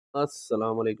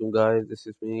Assalamu alaikum guys, this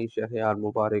is me Shahriyar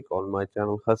Mubarak on my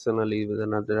channel Hassan Ali with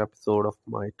another episode of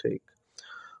my take.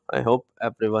 I hope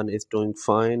everyone is doing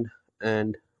fine,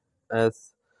 and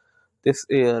as this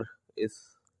year is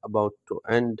about to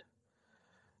end,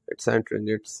 it's entering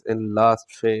its in last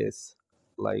phase,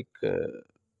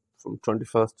 from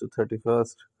 21st to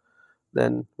 31st.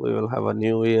 Then we will have a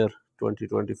new year,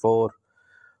 2024,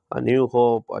 a new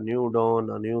hope, a new dawn,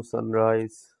 a new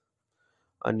sunrise,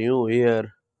 a new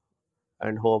year,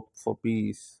 and hope for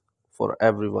peace for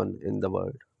everyone in the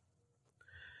world.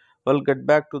 Well, get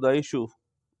back to the issue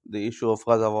of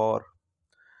Gaza war,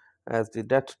 as the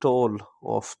death toll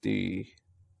of the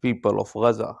people of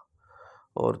Gaza,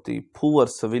 or the poor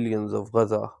civilians of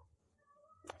Gaza,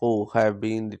 who have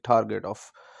been the target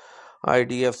of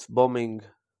IDF's bombing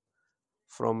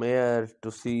from air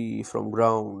to sea from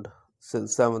ground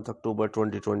since 7th October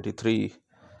 2023.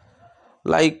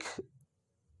 Like,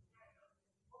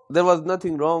 there was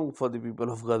nothing wrong for the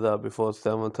people of Gaza before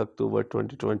 7th October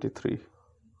 2023.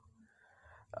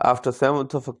 After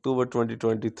 7th of October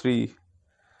 2023,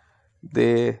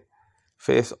 they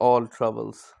face all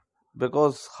troubles,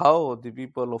 because how the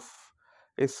people of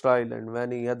Israel and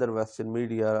many other Western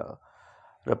media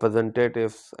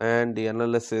representatives and the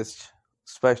analysts,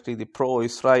 especially the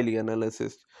pro-Israeli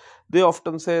analysts, they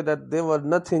often say that there was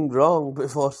nothing wrong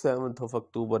before 7th of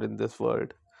October in this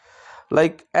world.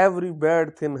 Like, every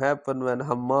bad thing happened when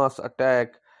Hamas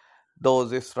attacked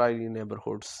those Israeli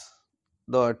neighborhoods,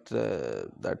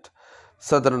 that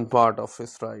southern part of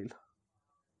Israel.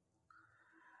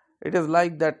 It is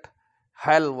like that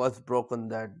hell was broken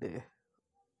that day,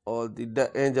 or the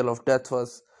angel of death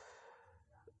was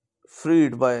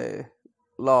freed by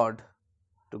Lord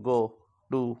to go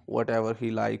do whatever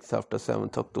he likes after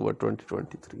 7th October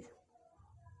 2023.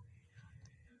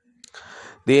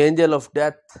 The angel of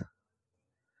death,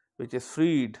 which is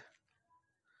freed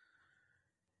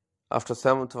after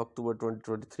 7th October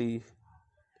 2023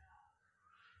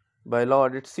 by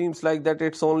Lord, it seems like that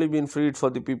it's only been freed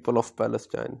for the people of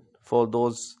Palestine, for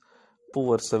those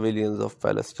poor civilians of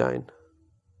Palestine,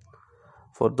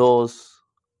 for those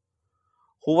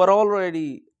who were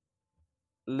already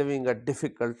living a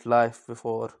difficult life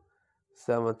before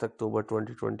 7th October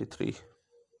 2023.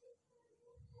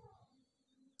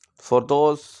 For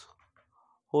those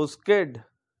whose kid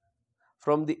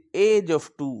from the age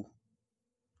of 2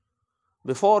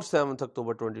 before 7th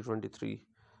October 2023,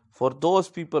 for those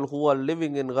people who are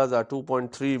living in Gaza,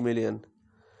 2.3 million,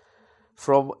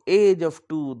 from age of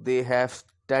 2 they have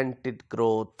stunted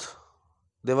growth.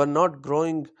 They were not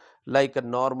growing like a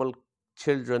normal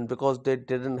children because they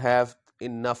didn't have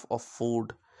enough of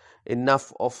food,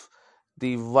 enough of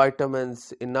the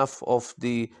vitamins, enough of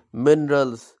the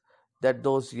minerals that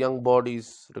those young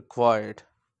bodies required.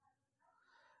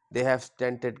 They have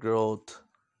stunted growth.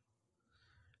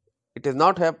 It is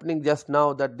not happening just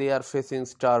now that they are facing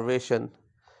starvation.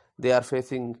 They are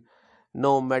facing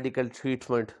no medical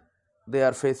treatment. They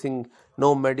are facing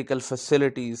no medical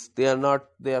facilities. They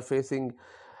are facing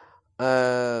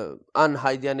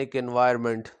unhygienic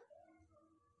environment,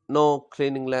 no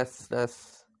cleanliness.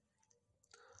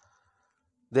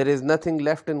 There is nothing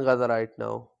left in Gaza right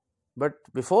now. But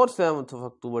before 7th of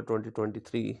October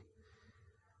 2023,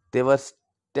 there was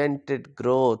stunted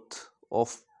growth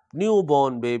of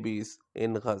newborn babies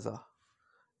in Gaza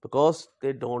because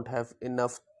they don't have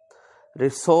enough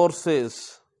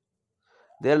resources.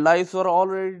 Their lives were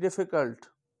already difficult.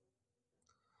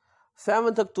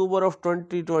 7th October of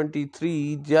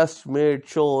 2023 just made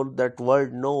sure that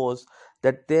world knows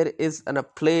that there is a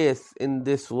place in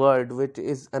this world which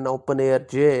is an open air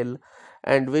jail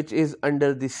and which is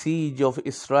under the siege of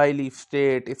Israeli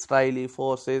state, Israeli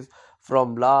forces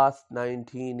from last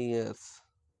 19 years.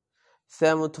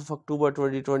 7th of October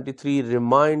 2023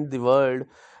 remind the world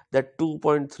that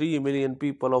 2.3 million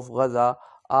people of Gaza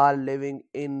are living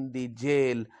in the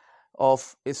jail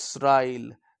of Israel,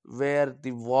 where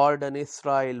the warden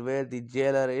Israel, where the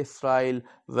jailer Israel,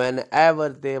 whenever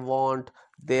they want,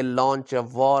 they launch a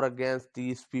war against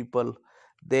these people.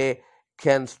 They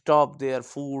can stop their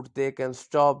food, they can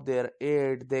stop their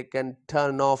aid, they can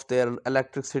turn off their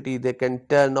electricity, they can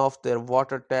turn off their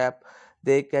water tap,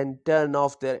 they can turn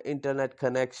off their internet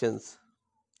connections.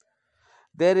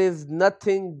 There is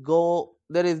nothing go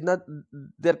there is not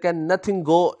there can nothing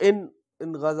go in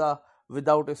Gaza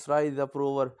without Israel's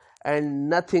approval, and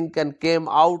nothing can came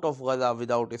out of Gaza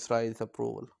without Israel's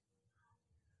approval.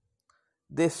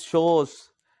 This shows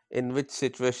in which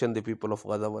situation the people of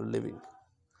Gaza were living.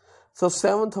 So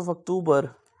 7th of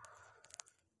October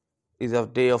is a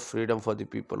day of freedom for the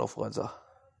people of Gaza.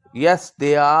 Yes,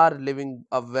 they are living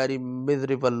a very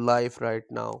miserable life right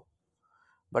now,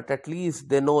 but at least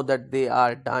they know that they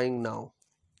are dying now.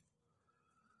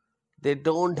 They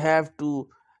don't have to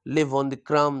live on the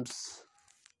crumbs.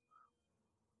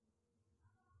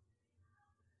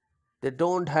 They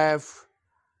don't have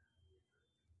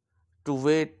to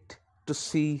wait to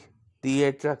see the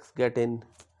air trucks get in.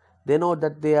 They know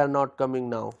that they are not coming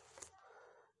now.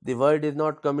 The world is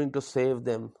not coming to save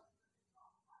them.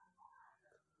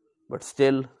 But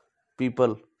still,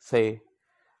 people say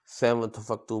 7th of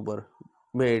October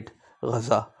made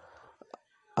Gaza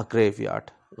a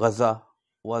graveyard. Gaza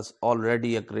was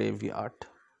already a graveyard.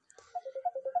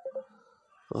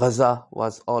 Gaza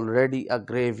was already a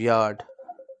graveyard,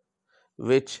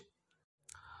 which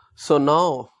so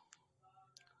now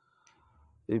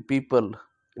the people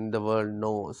in the world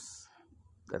knows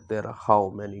that there are how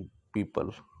many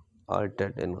people are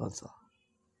dead in Gaza.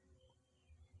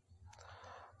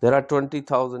 There are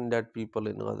 20,000 dead people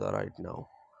in Gaza right now,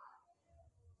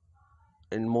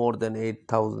 and more than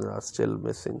 8,000 are still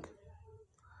missing.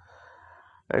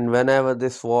 And whenever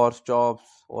this war stops,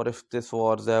 or if this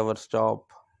wars ever stop,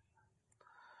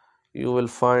 you will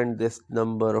find this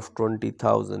number of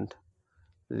 20,000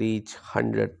 reach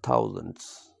hundred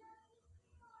thousands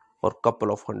or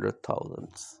couple of hundred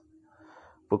thousands,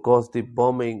 because the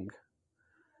bombing,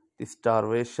 the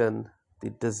starvation, the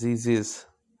diseases,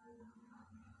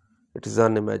 it is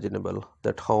unimaginable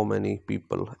that how many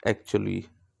people actually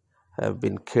have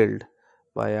been killed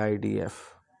by IDF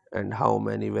and how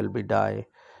many will be die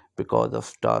because of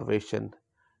starvation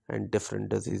and different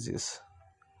diseases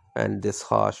and this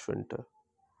harsh winter.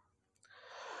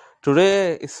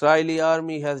 Today, Israeli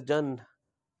army has done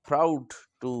proud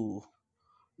to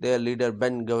their leader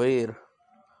Ben Gavir,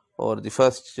 or the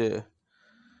first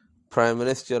prime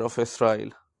minister of Israel.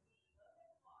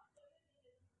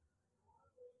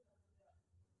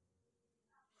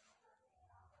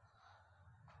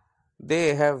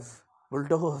 They have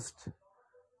bulldozed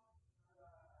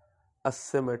a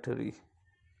cemetery,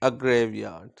 a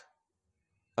graveyard,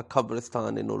 a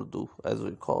qabristan in Urdu, as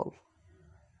we call,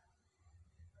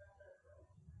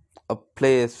 a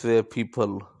place where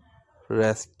people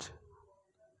rest.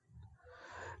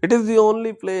 It is the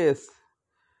only place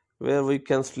where we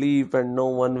can sleep and no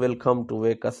one will come to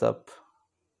wake us up.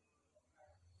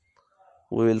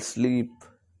 We will sleep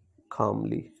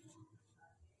calmly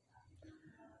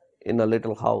in a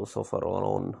little house of our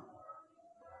own,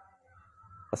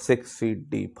 a 6 feet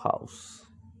deep house,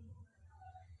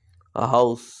 a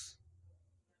house,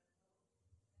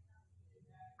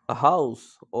 a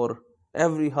house, or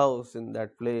every house in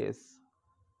that place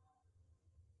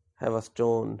have a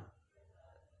stone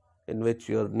in which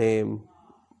your name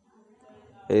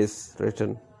is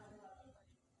written.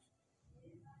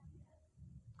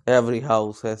 Every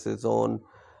house has its own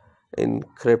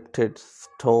encrypted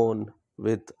stone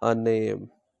with a name.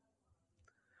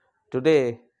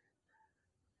 Today,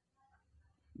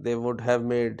 they would have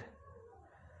made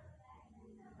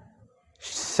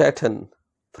Satan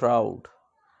proud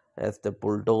as they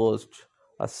bulldozed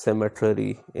a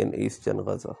cemetery in eastern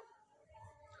Gaza.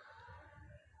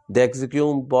 They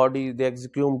exhumed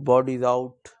bodies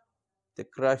out, they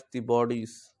crushed the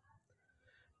bodies,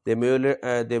 they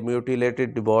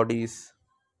mutilated the bodies,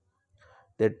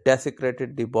 they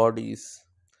desecrated the bodies,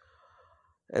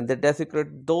 and they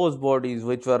desecrated those bodies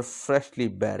which were freshly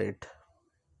buried.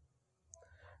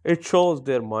 It shows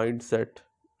their mindset.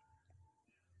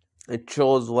 It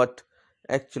shows what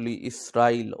actually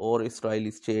Israel or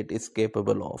Israeli state is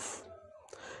capable of.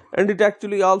 And it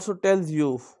actually also tells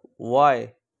you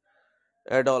why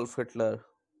Adolf Hitler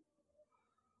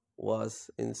was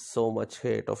in so much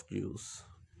hate of Jews.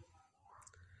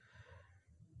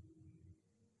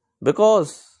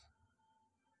 Because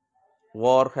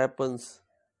war happens,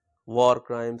 war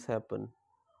crimes happen.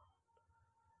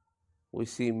 We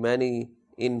see many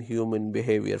inhuman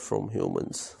behavior from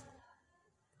humans.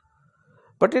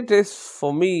 But it is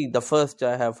for me the first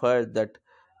I have heard that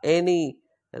any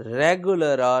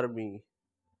regular army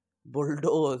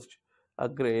bulldozed a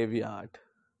graveyard.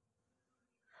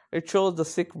 It shows the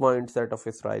sick mindset of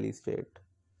Israeli state.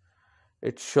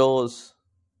 It shows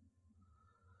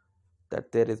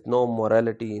that there is no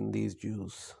morality in these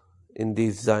Jews, in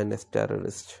these Zionist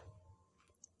terrorists.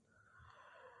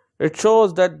 It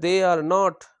shows that they are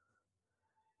not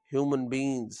human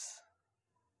beings.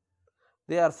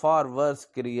 They are far worse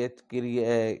creation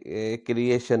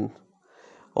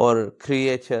or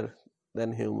creature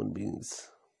than human beings.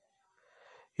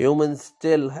 Humans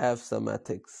still have some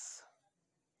ethics.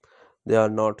 They are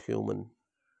not human.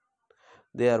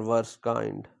 They are worse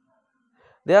kind.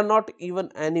 They are not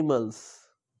even animals.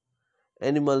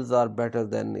 Animals are better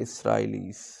than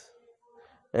Israelis.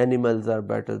 Animals are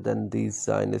better than these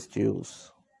Zionist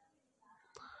Jews.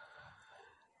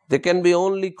 They can be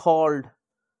only called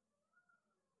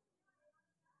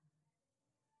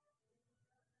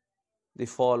the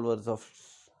followers of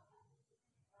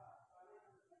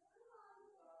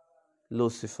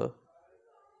Lucifer.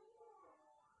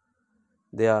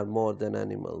 They are more than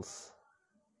animals.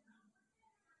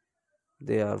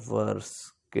 They are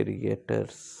worse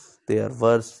creators. They are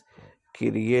worse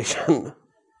creation.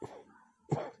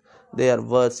 They are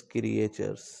worse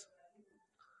creatures.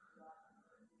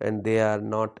 And they are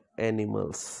not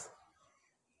animals.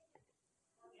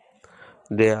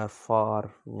 They are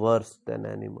far worse than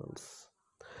animals.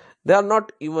 They are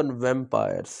not even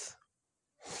vampires.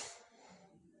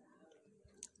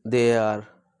 They are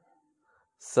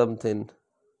something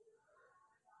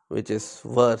which is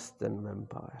worse than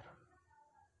vampire.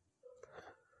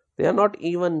 They are not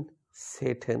even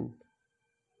Satan.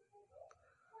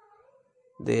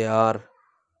 They are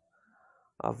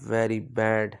a very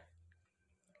bad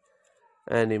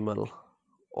animal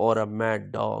or a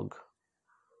mad dog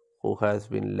who has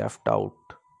been left out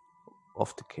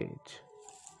of the cage.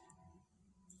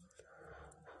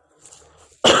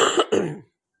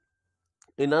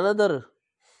 In another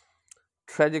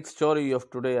tragic story of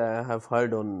today, I have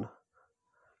heard on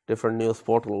different news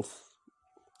portals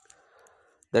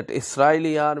that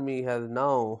Israeli army has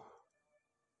now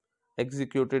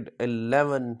executed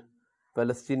 11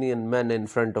 Palestinian men in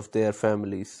front of their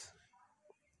families.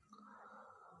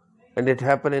 And it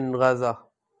happened in Gaza.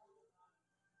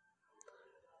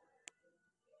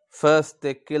 First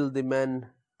they killed the men,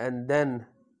 and then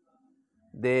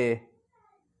they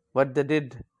what they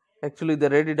did, actually they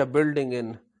raided a building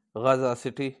in Gaza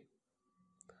city.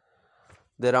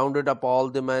 They rounded up all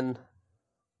the men,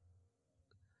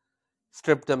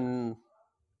 stripped them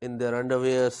in their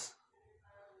underwears,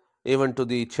 even to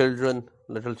the children,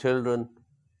 little children,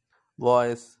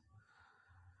 boys,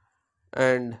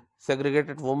 and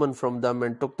segregated women from them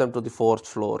and took them to the fourth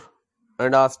floor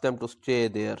and asked them to stay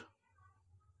there.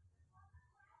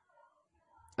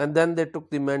 And then they took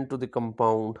the men to the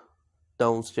compound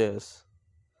downstairs,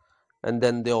 and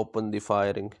then they opened the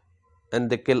firing and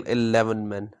they killed 11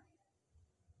 men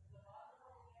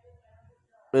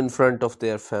in front of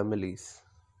their families.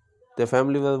 Their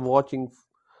family was watching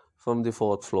from the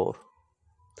fourth floor.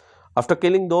 After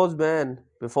killing those men,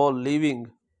 before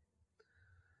leaving,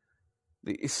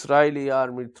 the Israeli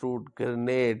army threw a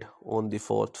grenade on the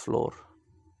fourth floor,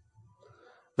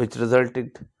 which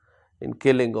resulted in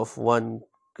killing of one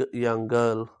young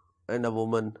girl and a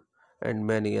woman and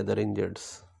many other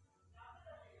injuries.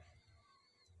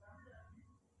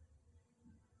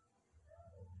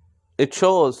 It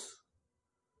shows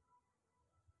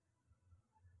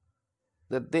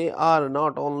that they are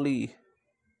not only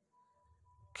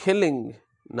killing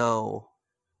now,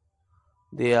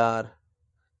 they are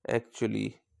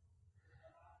actually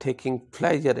taking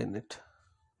pleasure in it.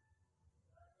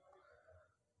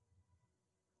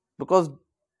 Because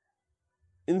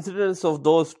incidents of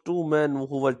those two men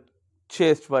who were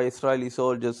chased by Israeli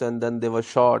soldiers and then they were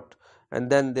shot,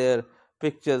 and then their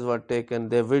pictures were taken,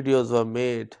 their videos were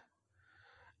made,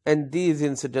 and these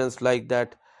incidents like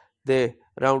that, they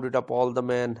rounded up all the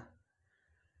men,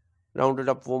 rounded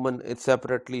up women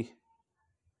separately,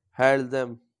 held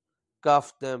them,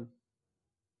 cuffed them,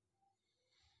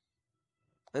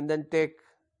 and then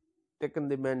taken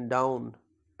the men down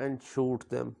and shoot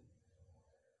them.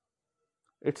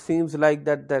 It seems like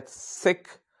that sick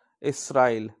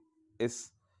Israel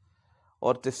is,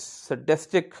 or this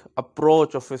sadistic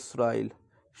approach of Israel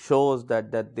shows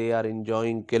that they are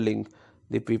enjoying killing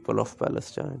the people of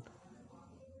Palestine.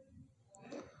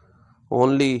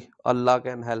 Only Allah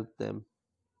can help them,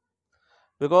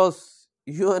 because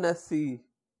UNSC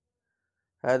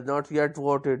has not yet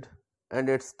voted, and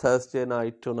it's Thursday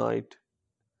night tonight,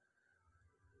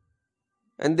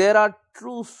 and there are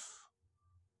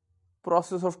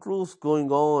process of truce going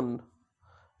on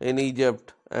in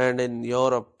Egypt and in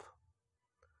Europe.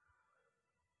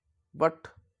 But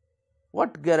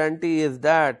what guarantee is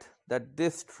that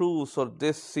this truce or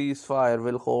this ceasefire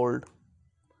will hold?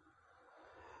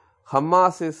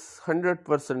 Hamas is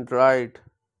 100% right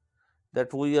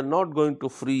that we are not going to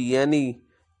free any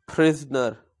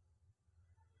prisoner,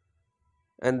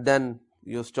 and then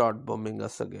you start bombing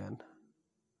us again.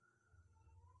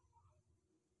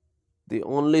 The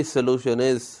only solution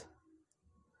is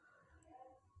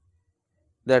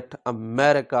that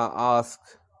America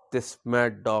asks this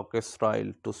mad dog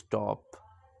Israel to stop.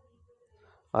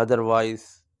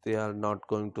 Otherwise, they are not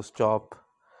going to stop.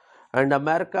 And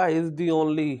America is the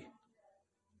only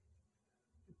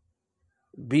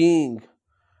being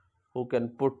who can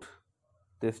put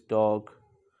this dog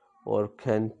or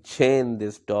can chain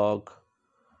this dog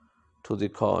to the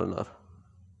corner.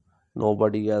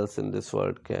 Nobody else in this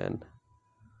world can.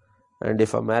 And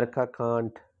if America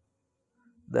can't,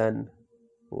 then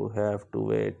we have to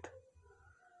wait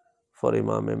for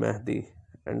Imam Mahdi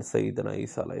and Sayyidina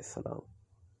Isa alayhi salam.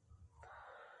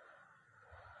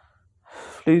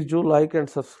 Please do like and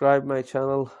subscribe my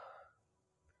channel.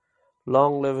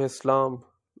 Long live Islam.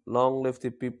 Long live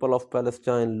the people of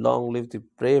Palestine. Long live the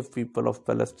brave people of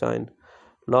Palestine.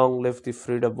 Long live the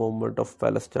freedom movement of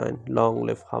Palestine. Long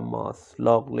live Hamas.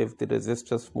 Long live the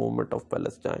resistance movement of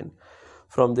Palestine.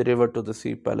 From the river to the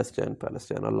sea, Palestine,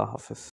 Palestine. Allah Hafiz.